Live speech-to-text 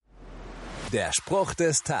Der Spruch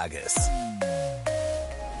des Tages.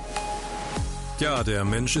 Ja, der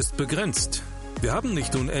Mensch ist begrenzt. Wir haben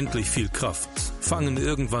nicht unendlich viel Kraft, fangen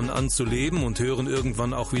irgendwann an zu leben und hören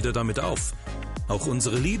irgendwann auch wieder damit auf. Auch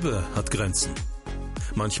unsere Liebe hat Grenzen.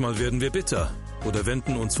 Manchmal werden wir bitter oder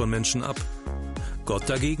wenden uns von Menschen ab. Gott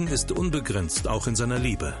dagegen ist unbegrenzt, auch in seiner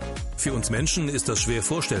Liebe. Für uns Menschen ist das schwer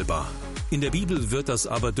vorstellbar. In der Bibel wird das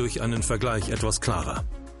aber durch einen Vergleich etwas klarer.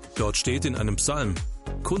 Dort steht in einem Psalm: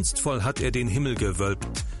 Kunstvoll hat er den Himmel gewölbt,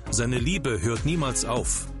 seine Liebe hört niemals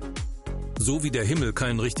auf. So wie der Himmel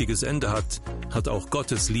kein richtiges Ende hat, hat auch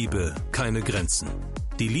Gottes Liebe keine Grenzen.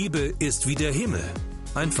 Die Liebe ist wie der Himmel,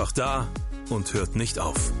 einfach da und hört nicht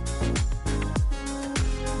auf.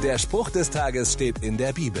 Der Spruch des Tages steht in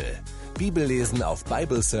der Bibel. Bibellesen auf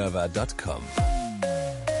bibleserver.com.